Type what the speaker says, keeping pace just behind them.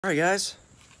Alright guys,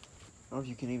 I don't know if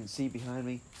you can even see behind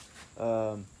me,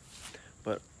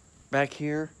 but back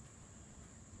here,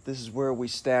 this is where we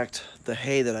stacked the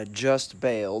hay that I just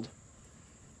baled,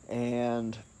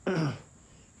 and it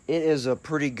is a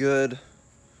pretty good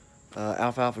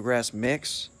alfalfa grass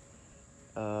mix.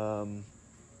 So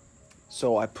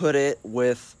I put it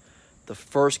with the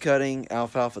first cutting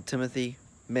alfalfa Timothy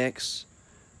mix.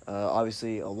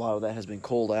 Obviously a lot of that has been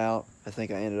culled out. I think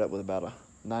I ended up with about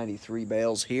 93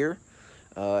 bales here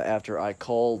after I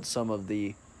culled some of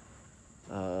the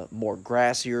more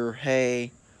grassier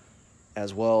hay,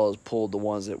 as well as pulled the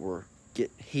ones that were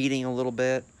heating a little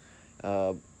bit.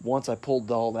 Once I pulled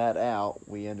all that out,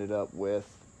 we ended up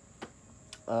with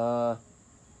about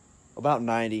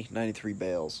 93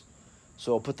 bales.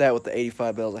 So I'll put that with the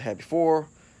 85 bales I had before.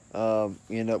 You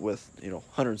end up with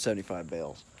 175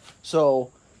 bales.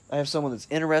 So I have someone that's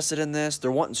interested in this.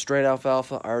 They're wanting straight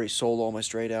alfalfa. I already sold all my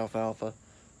straight alfalfa.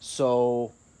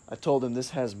 So I told them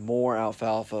this has more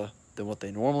alfalfa than what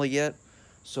they normally get.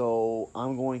 So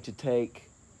I'm going to take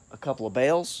a couple of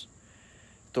bales,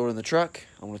 throw it in the truck.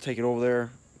 I'm going to take it over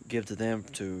there, give it to them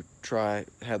to try,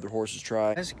 have their horses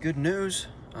try. That's good news.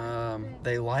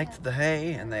 They liked the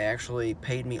hay and they actually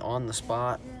paid me on the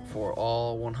spot for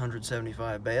all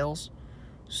 175 bales.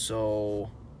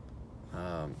 So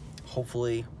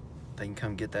hopefully they can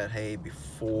come get that hay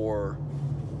before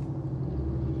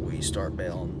we start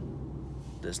baling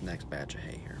this next batch of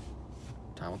hay here.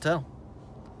 Time will tell.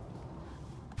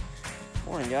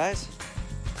 Morning guys.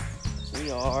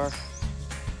 We are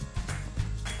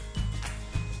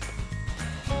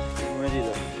getting ready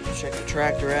to check the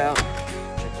tractor out,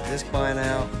 check the discbine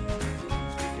out,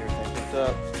 get everything hooked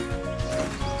up,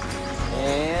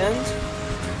 and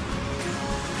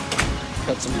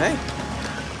cut some hay.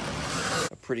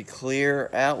 Pretty clear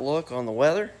outlook on the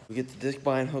weather. We get the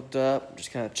discbine hooked up,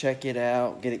 just kind of check it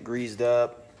out, get it greased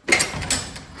up,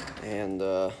 and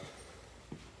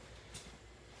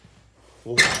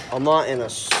I'm not in a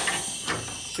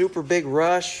super big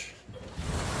rush,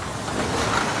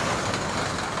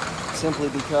 simply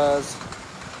because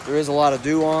there is a lot of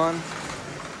dew on,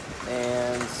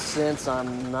 and since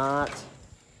I'm not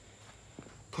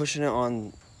pushing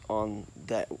it on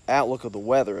that outlook of the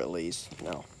weather, at least,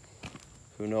 no.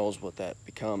 Who knows what that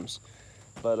becomes,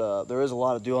 but there is a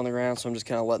lot of dew on the ground, so I'm just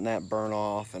kind of letting that burn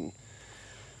off, and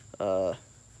I'll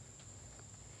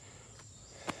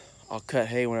cut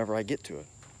hay whenever I get to it,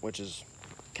 which is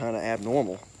kind of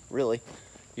abnormal, really.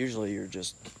 Usually you're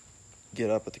just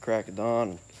get up at the crack of dawn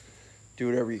and do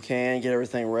whatever you can, get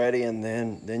everything ready, and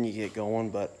then you get going.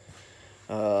 But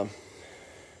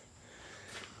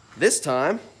this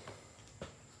time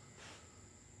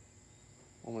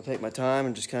I'm gonna take my time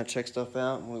and just kind of check stuff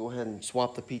out. I'm gonna go ahead and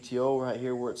swap the PTO right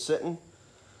here where it's sitting.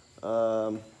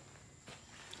 Then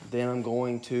I'm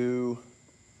going to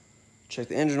check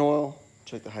the engine oil,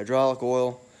 check the hydraulic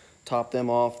oil, top them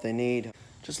off if they need.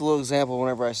 Just a little example,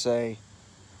 whenever I say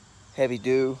heavy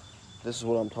dew, this is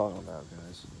what I'm talking about,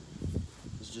 guys.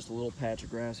 This is just a little patch of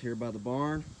grass here by the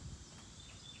barn.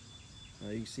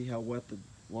 You can see how wet the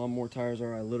lawnmower tires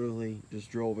are. I literally just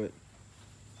drove it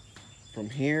from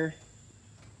here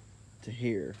to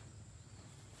here,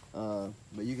 but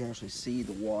you can actually see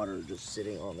the water just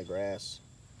sitting on the grass.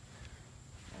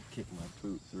 I'll kick my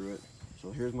boot through it.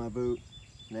 So here's my boot.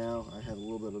 Now I had a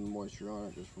little bit of moisture on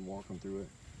it just from walking through it,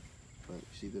 but you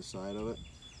see this side of it?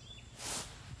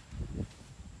 You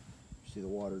see the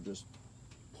water just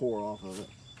pour off of it.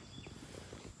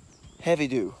 Heavy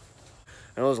dew.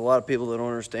 I know there's a lot of people that don't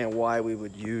understand why we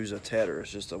would use a tedder. It's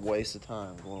just a waste of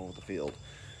time going with the field.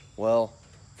 Well,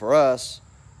 for us,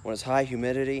 when it's high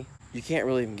humidity, you can't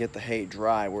really even get the hay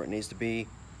dry where it needs to be,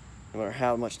 no matter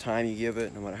how much time you give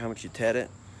it, no matter how much you ted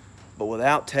it. But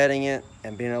without tedding it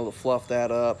and being able to fluff that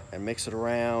up and mix it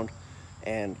around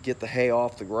and get the hay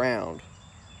off the ground,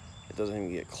 it doesn't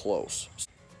even get close.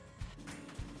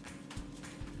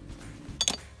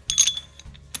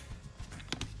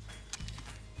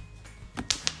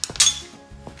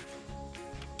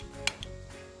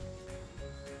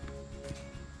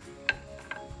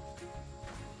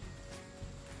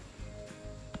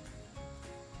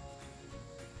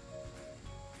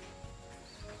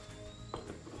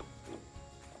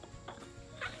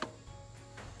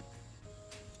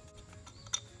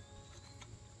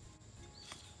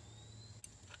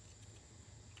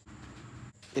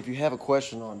 If you have a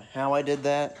question on how I did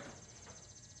that,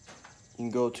 you can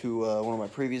go to one of my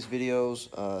previous videos,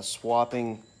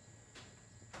 swapping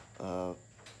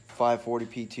 540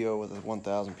 PTO with a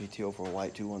 1000 PTO for a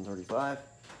light 2135.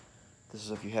 This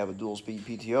is if you have a dual speed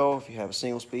PTO. If you have a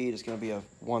single speed, it's going to be a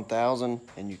 1000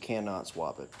 and you cannot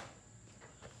swap it.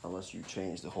 unless you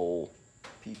change the whole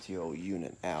PTO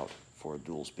unit out for a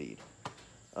dual speed.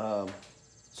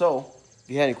 So if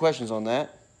you had any questions on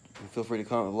that, feel free to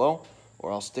comment below,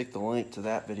 or I'll stick the link to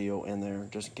that video in there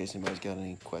just in case anybody's got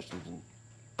any questions, and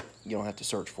you don't have to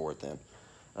search for it then.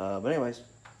 But anyways,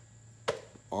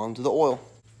 on to the oil.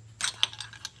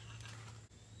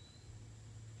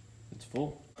 It's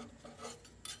full.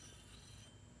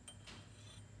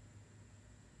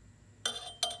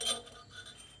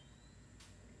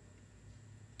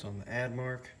 It's on the add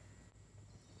mark.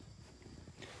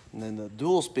 And then the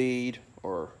dual speed,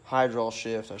 or hydraulic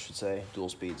shift, I should say. Dual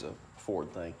speed's a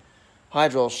Ford thing.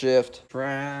 Hydraulic shift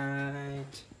right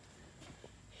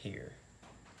here.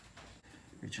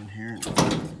 Reach in here and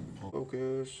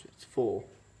focus. It's full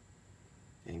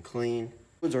and clean.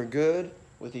 Fluids are good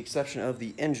with the exception of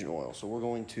the engine oil. So we're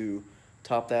going to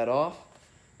top that off,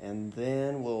 and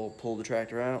then we'll pull the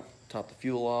tractor out, top the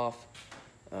fuel off,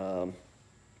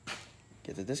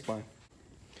 get the discbine.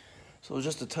 So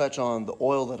just to touch on the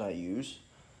oil that I use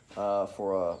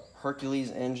for a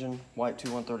Hercules engine, White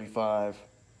 2135,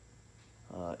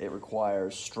 it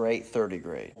requires straight 30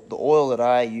 grade. The oil that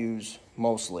I use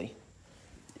mostly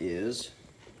is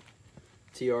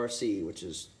TRC, which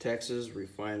is Texas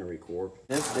Refinery Corp.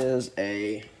 This is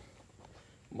a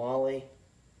Moly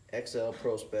XL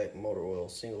Pro Spec motor oil,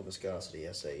 single viscosity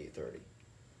SA830.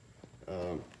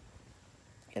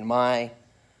 In my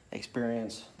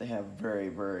experience, they have very,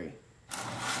 very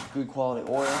good quality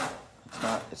oil.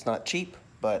 It's not cheap,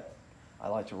 but I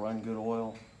like to run good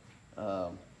oil.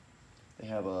 They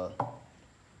have a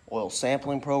oil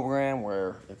sampling program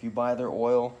where if you buy their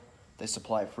oil, they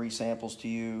supply free samples to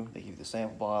you. They give you the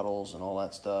sample bottles and all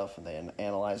that stuff, and they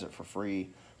analyze it for free.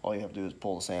 All you have to do is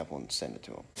pull the sample and send it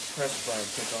to them. Pressure fryer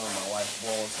to kick on, my wife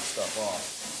blowing some stuff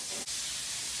off.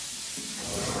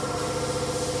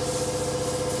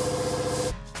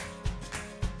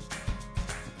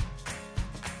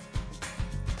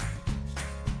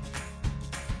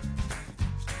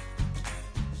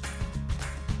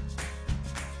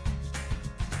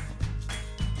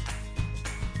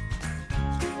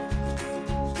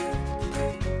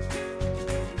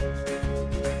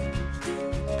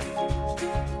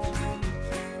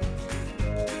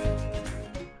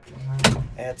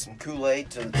 Add some Kool-Aid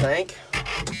to the tank.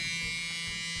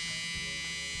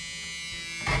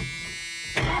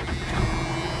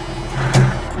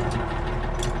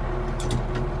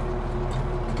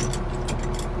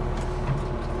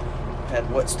 Had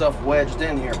wet stuff wedged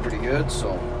in here pretty good,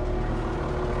 so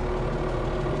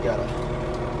you gotta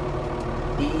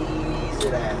ease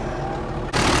it out.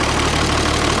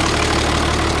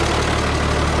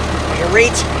 You can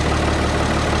reach.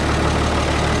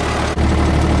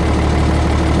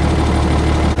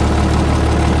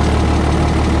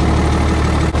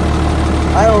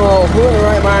 I don't know who in their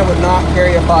right mind would not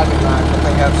carry a pocket knife, but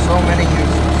they have so many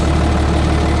uses.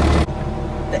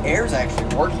 The air's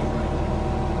actually working.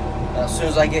 Now, as soon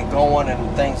as I get going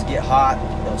and things get hot,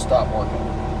 it'll stop working.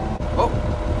 Oh,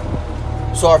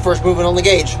 saw our first movement on the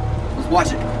gauge. Let's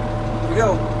watch it. Here we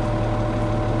go.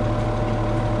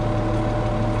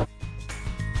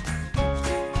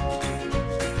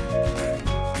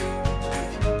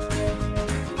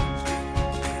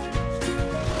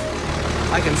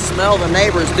 I can smell the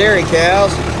neighbor's dairy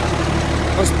cows.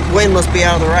 Wind must be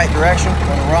out of the right direction,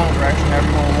 or the wrong direction, however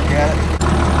you want to look at it.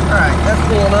 Alright, that's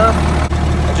full enough.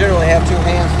 I generally have two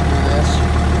hands to do this.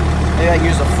 Maybe I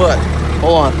use a foot.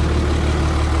 Hold on.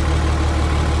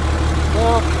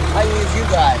 Well, I use you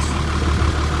guys.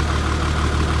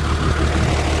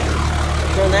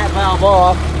 Turn that valve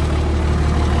off.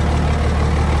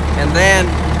 And then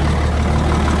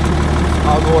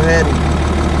I'll go ahead and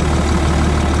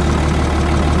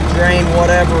drain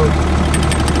whatever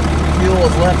fuel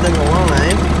is left in the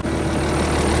line.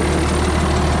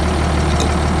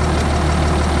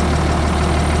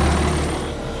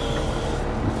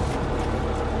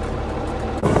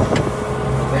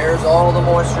 There's all the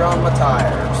moisture on my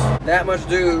tires. That much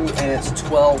due, and it's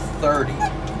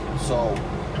 12:30, so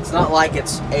it's not like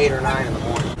it's 8 or 9 in the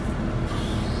morning.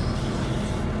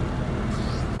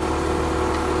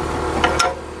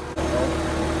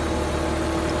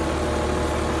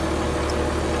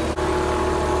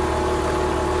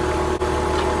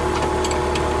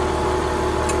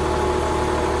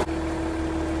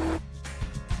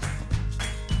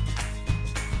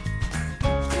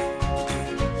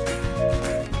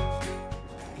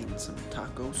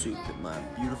 Soup that my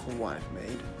beautiful wife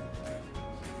made.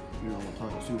 You know what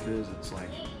taco soup is? It's like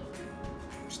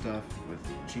stuff with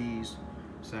cheese,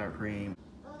 sour cream,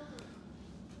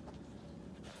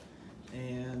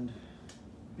 and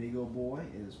big old boy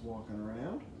is walking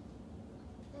around.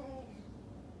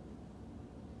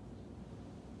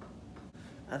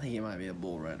 I think he might be a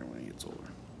bull rider when he gets older.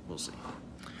 We'll see.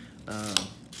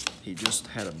 He just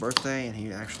had a birthday, and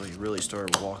he actually really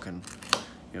started walking,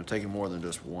 you know, taking more than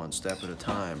just one step at a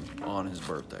time on his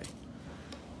birthday.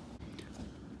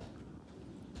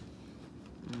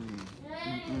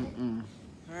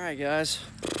 All right, guys.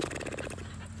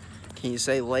 Can you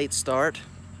say late start?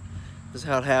 This is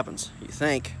how it happens. You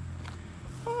think,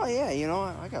 oh yeah, you know,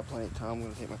 I got plenty of time. I'm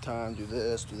gonna take my time, do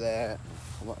this, do that.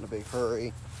 I'm not in a big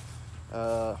hurry.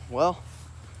 Well,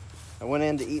 I went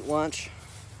in to eat lunch,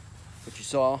 which you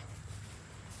saw.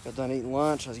 Got done eating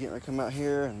lunch. I was getting ready to come out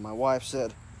here, and my wife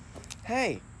said,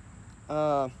 hey,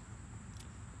 I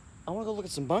want to go look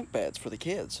at some bunk beds for the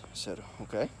kids. I said,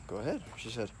 okay, go ahead. She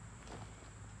said,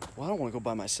 well, I don't want to go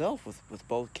by myself with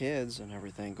both kids and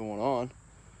everything going on.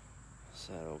 I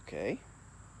said, okay.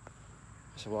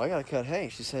 I said, well, I got to cut hay.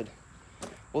 She said,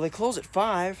 well, they close at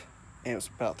 5, and it was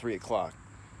about 3 o'clock.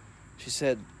 She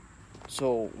said,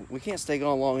 so we can't stay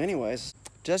gone long anyways.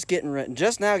 Just now getting ready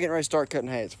to start cutting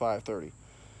hay. It's 5:30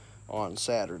 on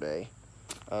Saturday.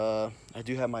 I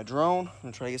do have my drone. I'm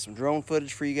gonna try to get some drone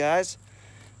footage for you guys.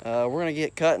 We're gonna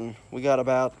get cutting. We got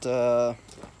about a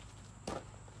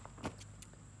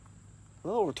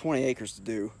little over 20 acres to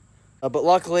do. But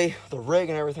luckily, the rig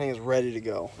and everything is ready to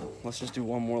go. Let's just do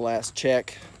one more last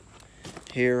check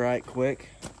here right quick.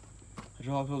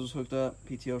 Hydraulic hose is hooked up,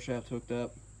 PTO shaft hooked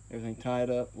up, everything tied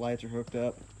up, lights are hooked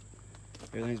up,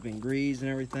 everything's been greased and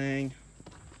everything.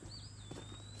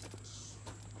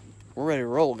 We're ready to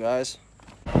roll, guys.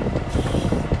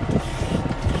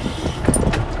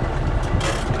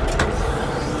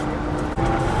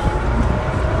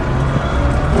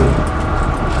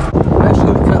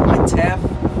 Teff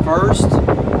first,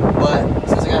 but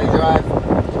since I got to drive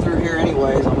through here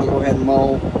anyways, I'm gonna go ahead and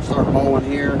start mowing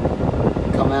here,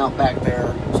 and come out back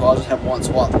there. So I'll just have one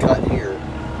swath cut here.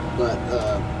 But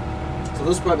so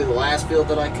this is probably the last field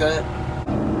that I cut.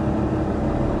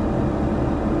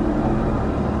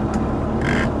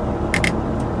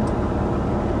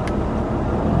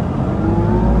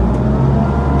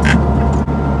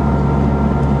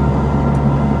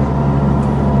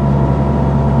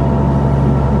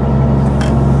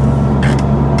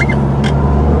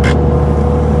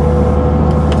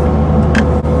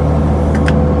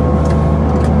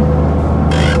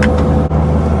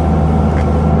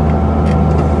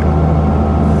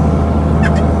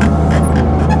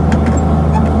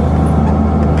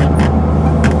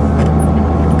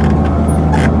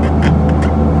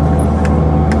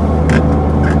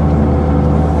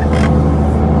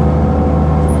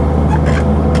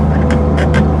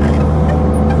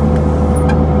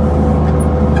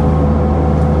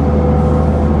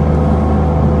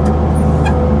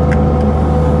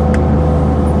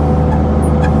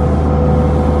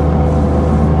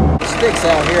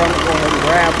 Out here, I'm gonna go ahead and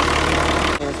grab.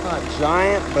 And it's not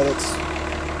giant, but it's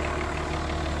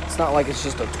not like it's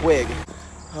just a twig.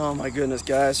 Oh my goodness,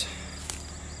 guys.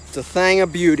 It's a thing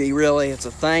of beauty, really. It's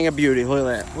a thing of beauty. Look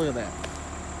at that. Look at that.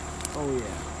 Oh yeah.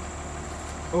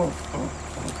 Oh, oh,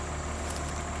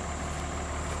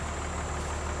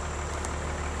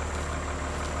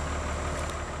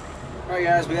 oh. Alright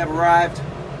guys, we have arrived.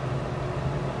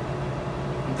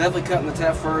 I'm definitely cutting the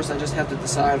Teff first. I just have to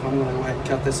decide if I'm going to go ahead and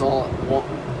cut this all at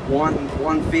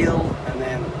one field and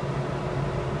then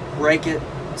rake it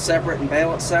separate and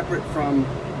bale it separate from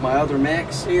my other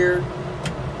mix here,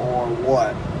 or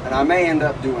what. And I may end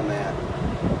up doing that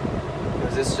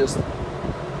because it's just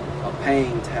a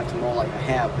pain to have to mow like I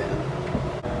have been.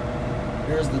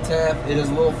 Here's the Teff. It is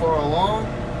a little far along.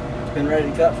 It's been ready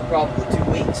to cut for probably 2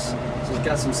 weeks. So it's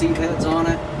got some seed heads on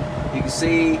it. You can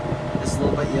see it's a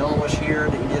little bit yellowish here.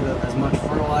 Didn't get as much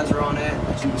fertilizer on it.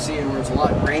 But you can see where it's a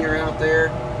lot greener out there.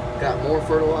 Got more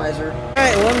fertilizer. All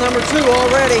right, limb number 2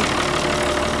 already.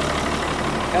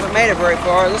 Haven't made it very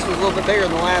far. This was a little bit bigger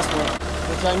than the last one,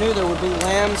 which I knew there would be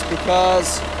limbs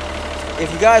because if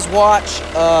you guys watch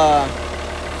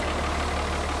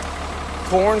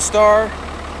Corn Star,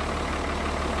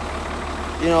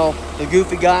 you know, the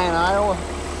goofy guy in Iowa,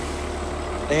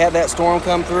 they had that storm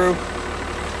come through.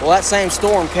 Well, that same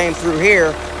storm came through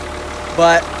here,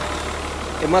 but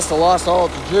it must have lost all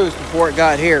its juice before it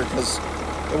got here because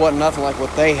it wasn't nothing like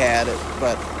what they had.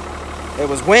 But it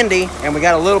was windy, and we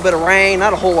got a little bit of rain.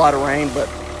 Not a whole lot of rain, but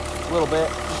a little bit.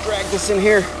 Just drag this in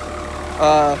here.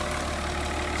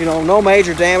 You know, no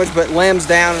major damage, but limbs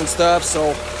down and stuff,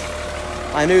 so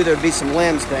I knew there'd be some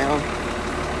limbs down.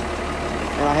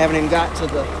 And I haven't even got to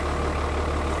the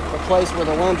place where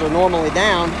the limbs are normally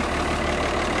down.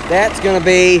 That's gonna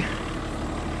be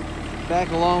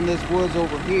back along this woods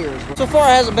over here. So far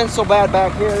it hasn't been so bad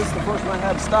back here. This is the first one I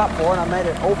had to stop for, and I made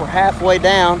it over halfway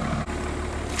down.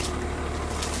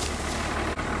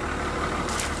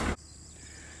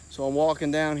 So I'm walking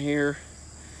down here.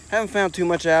 Haven't found too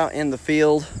much out in the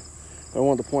field, but I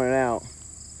wanted to point it out.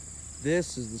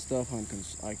 This is the stuff I'm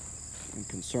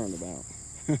concerned about.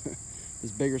 This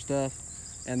bigger stuff.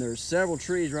 And there's several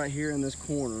trees right here in this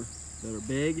corner that are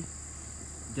big,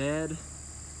 dead,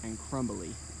 and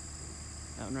crumbly.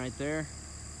 That one right there,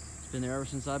 it's been there ever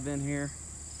since I've been here.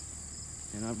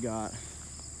 And I've got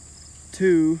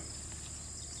two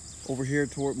over here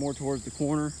more towards the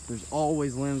corner. There's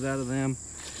always limbs out of them.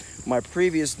 My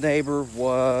previous neighbor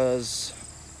was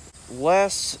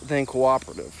less than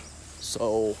cooperative.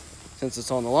 So since it's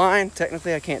on the line,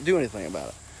 technically I can't do anything about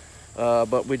it.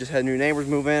 But we just had new neighbors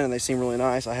move in and they seem really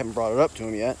nice. I haven't brought it up to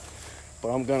them yet, but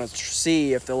I'm gonna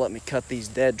see if they'll let me cut these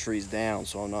dead trees down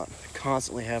so I'm not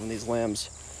constantly having these limbs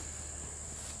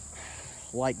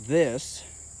like this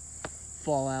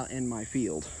fall out in my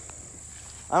field.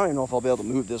 I don't even know if I'll be able to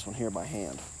move this one here by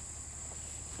hand.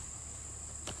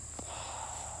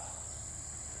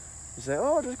 You say,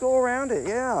 oh, just go around it.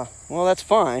 Yeah, well, that's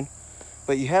fine,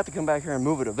 but you have to come back here and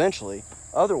move it eventually.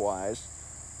 Otherwise,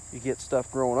 you get stuff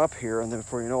growing up here, and then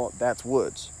before you know it, that's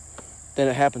woods. Then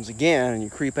it happens again, and you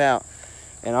creep out.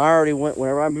 And I already went,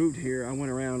 whenever I moved here, I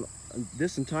went around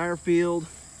this entire field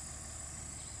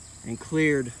and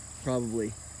cleared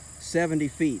probably 70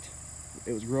 feet.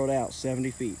 It was growed out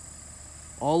 70 feet,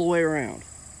 all the way around.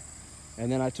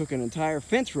 And then I took an entire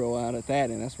fence row out at that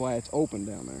end. That's why it's open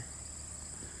down there.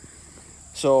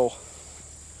 So,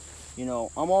 you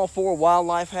know, I'm all for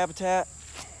wildlife habitat,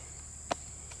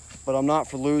 but I'm not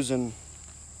for losing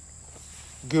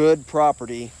good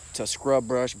property to scrub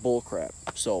brush bullcrap.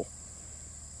 So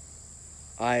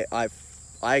I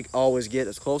always get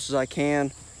as close as I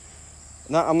can.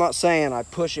 I'm not saying I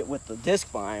push it with the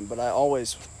discbine, but I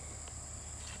always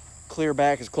clear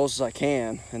back as close as I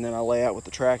can, and then I lay out with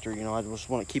the tractor. You know, I just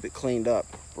want to keep it cleaned up,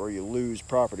 or you lose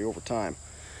property over time.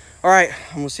 All right,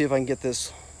 I'm gonna see if I can get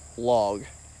this log.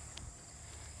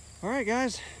 All right,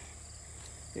 guys,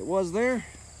 it was there.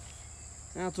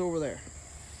 Now it's over there.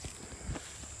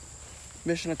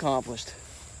 Mission accomplished.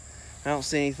 I don't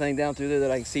see anything down through there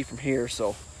that I can see from here,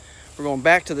 so we're going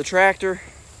back to the tractor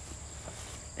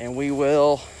and we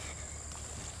will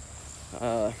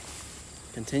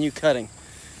continue cutting.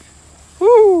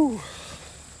 Woo!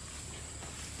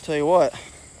 Tell you what,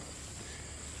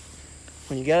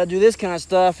 when you gotta do this kind of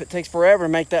stuff, it takes forever to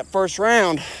make that first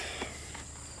round.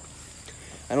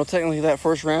 I know technically that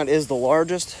first round is the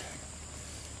largest,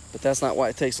 but that's not why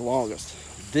it takes the longest.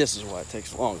 This is why it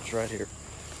takes the longest, right here.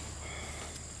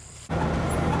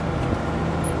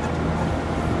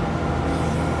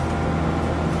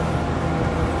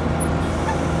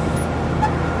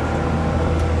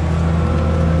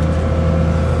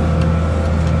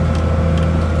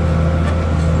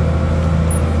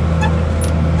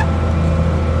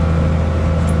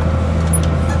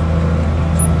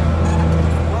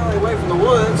 Well, away from the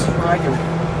woods, where I can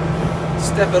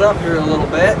step it up here a little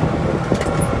bit.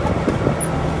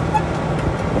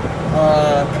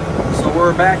 So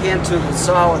we're back into the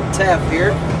solid Teff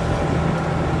here.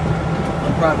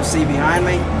 You'll probably see behind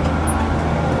me. You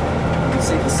can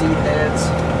see the seed heads.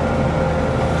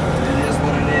 It is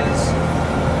what it is.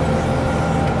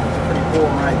 Pretty cool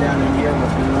right down in here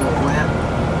with me a little wet.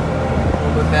 A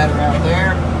little bit better out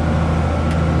there.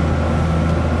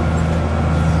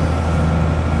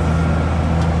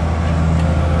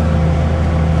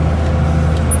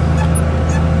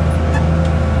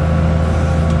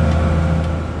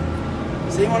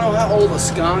 You want to know how old a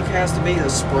skunk has to be to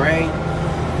spray?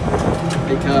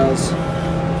 Because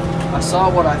I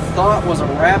saw what I thought was a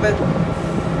rabbit.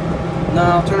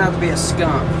 No, it turned out to be a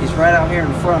skunk. He's right out here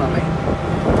in front of me.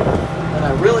 And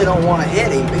I really don't want to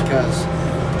hit him because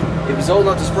if he's old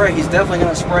enough to spray, he's definitely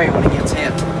going to spray when he gets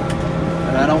hit.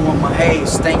 And I don't want my hay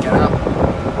stinking up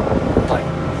like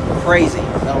crazy.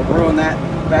 That'll ruin that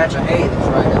batch of hay that's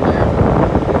right in there.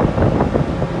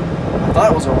 I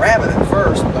thought it was a rabbit at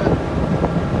first, but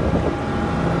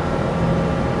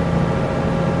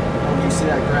see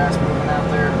that grass moving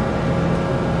out there.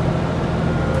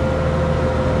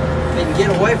 If they can get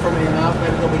away from me enough,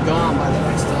 maybe they'll be gone by the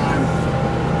next time.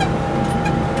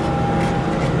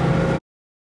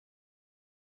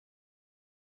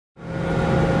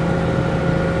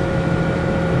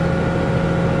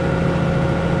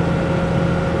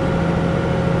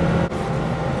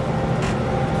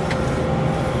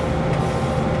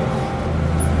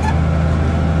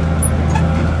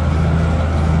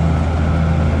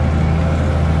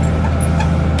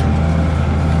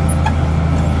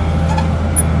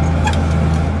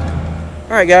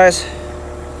 Alright guys,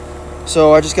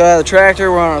 so I just got out of the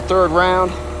tractor. We're on our third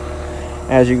round.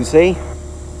 As you can see,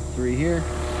 3 here,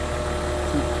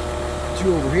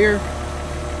 two over here.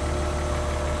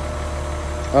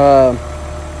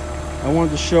 I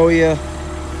wanted to show you,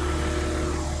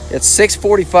 it's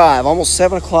 6:45, almost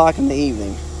 7 o'clock in the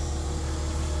evening.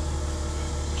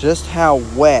 Just how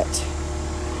wet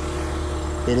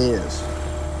it is.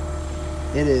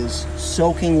 It is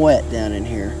soaking wet down in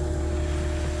here.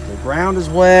 The ground is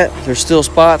wet. There's still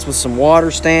spots with some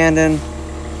water standing.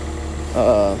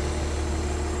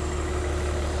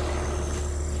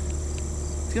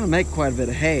 It's gonna make quite a bit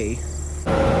of hay.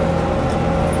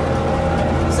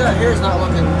 This out here is not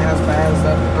looking as bad as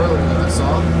that earlier that I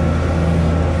saw.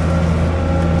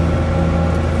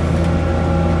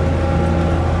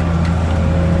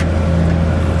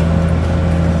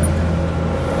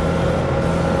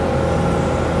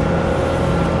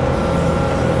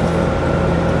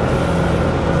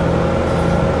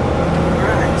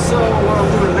 Alright, so what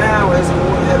I'm doing now is I'm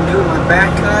going ahead and doing my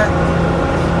back cut,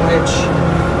 which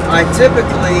I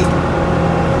typically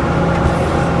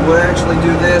would actually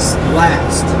do this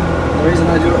last. The reason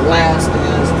I do it last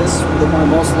is this is my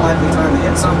most likely time to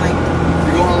hit something.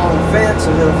 You're going along a fence,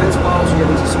 you'll hit a fence post, you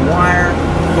get into some wire.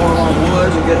 You're going along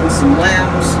woods, you'll get into some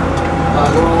limbs.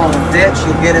 Going along a ditch,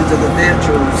 you'll get into the ditch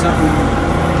or something,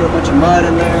 get a bunch of mud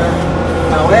in there.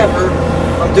 However,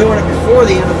 I'm doing it before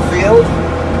the end of the field.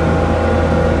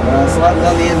 So I've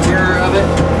done the interior of it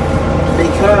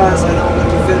because I know I'm going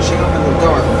to be finishing up in the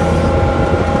dark.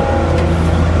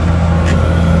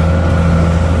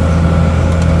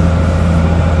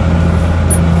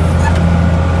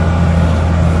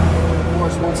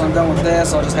 Once I'm done with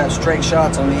this, I'll just have straight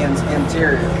shots on the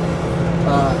interior.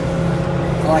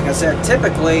 Like I said,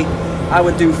 typically I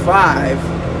would do 5,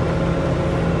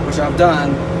 which I've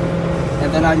done,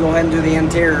 and then I'd go ahead and do the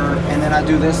interior, and then I'd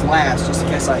do this last, just in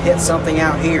case I hit something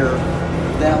out here.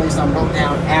 Then at least I'm broke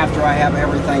down after I have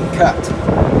everything cut.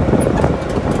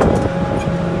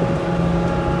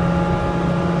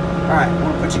 Alright, I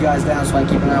want to put you guys down so I can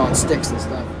keep an eye on sticks and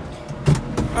stuff.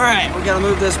 Alright, we got to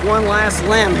move this one last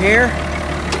limb here.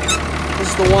 This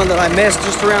is the one that I missed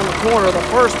just around the corner, the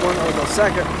first one, or the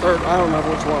second, third, I don't remember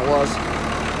which one it was.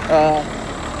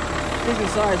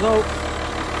 Decent size oak.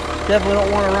 Definitely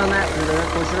don't want to run that through there. Of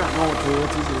course, you're not going to.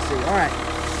 It's easy to see. Alright.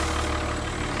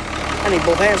 I need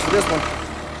both hands for this one.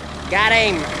 Got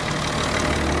him.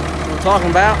 What we're talking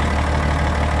about.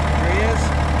 There he is.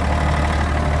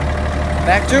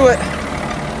 Back to it.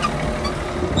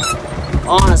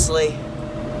 Honestly,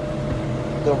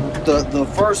 the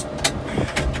first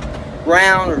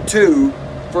round or two,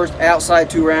 first outside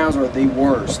 2 rounds are the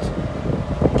worst.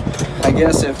 I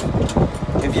guess if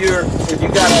you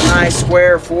got a nice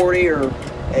square 40 or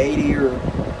 80 or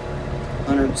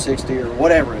 160 or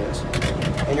whatever it is,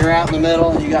 and you're out in the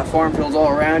middle and you got farm fields all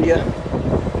around you,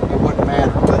 it wouldn't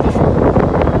matter. But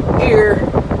here,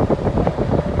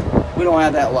 we don't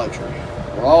have that luxury.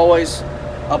 We're always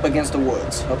up against the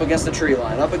woods, up against the tree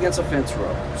line, up against a fence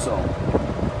row. So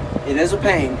it is a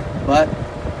pain, but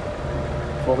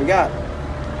what we got.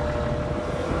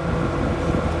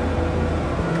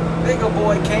 Big old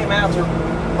boy came out to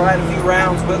ride a few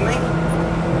rounds with me.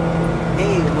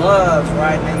 He loves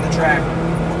riding in the tractor.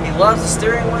 He loves the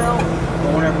steering wheel,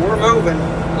 but whenever we're moving,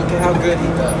 look at how good he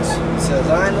does. He says,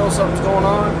 I know something's going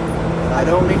on, and I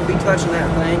don't need to be touching that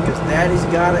thing because Daddy's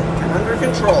got it under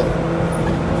control.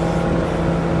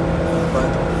 But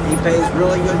he pays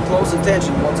really good close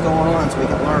attention to what's going on so we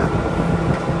can learn.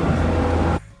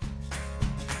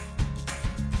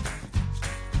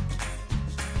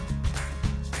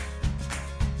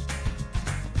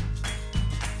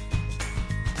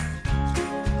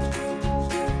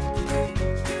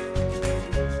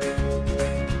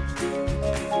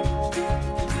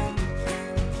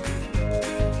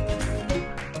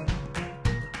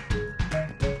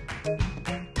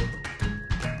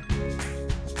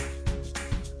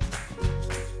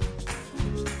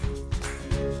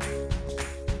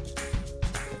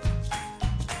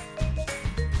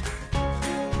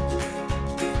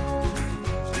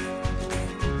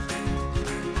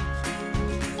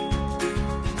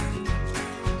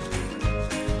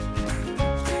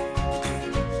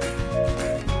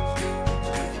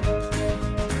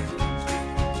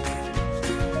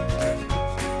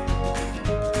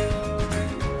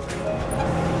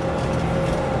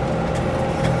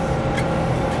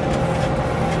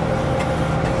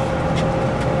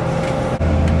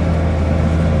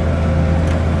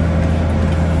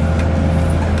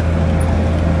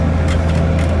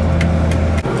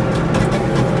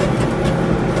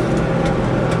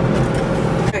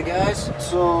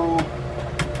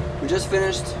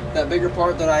 Finished that bigger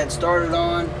part that I had started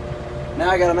on. Now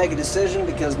I got to make a decision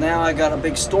because now I got a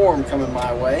big storm coming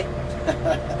my way.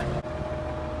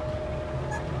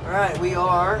 Alright, we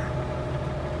are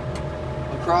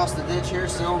across the ditch here,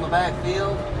 still in the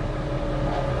backfield.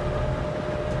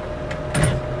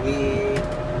 We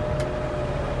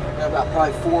got about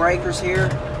probably 4 acres here.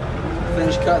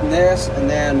 Finished cutting this and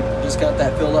then just got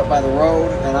that filled up by the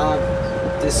road, and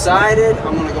I've decided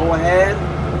I'm going to go ahead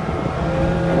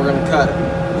and we're going to cut it.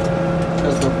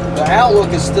 Because the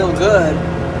outlook is still good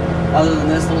other than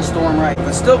this little storm right. If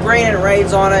it's still green and it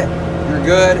rains on it, you're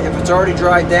good. If it's already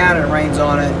dried down and it rains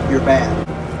on it, you're bad.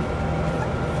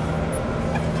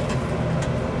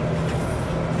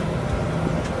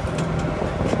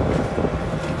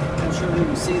 I'm sure you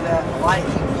can see that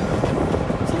lightning.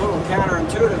 It's a little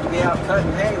counterintuitive to be out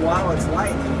cutting hay while it's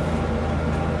lightning.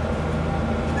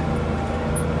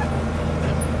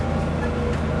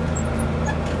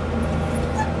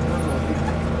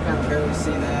 You kind of barely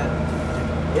see that.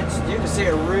 You can see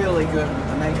it really good with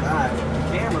the naked eye.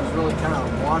 The camera's really kind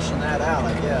of washing that out,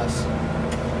 I guess.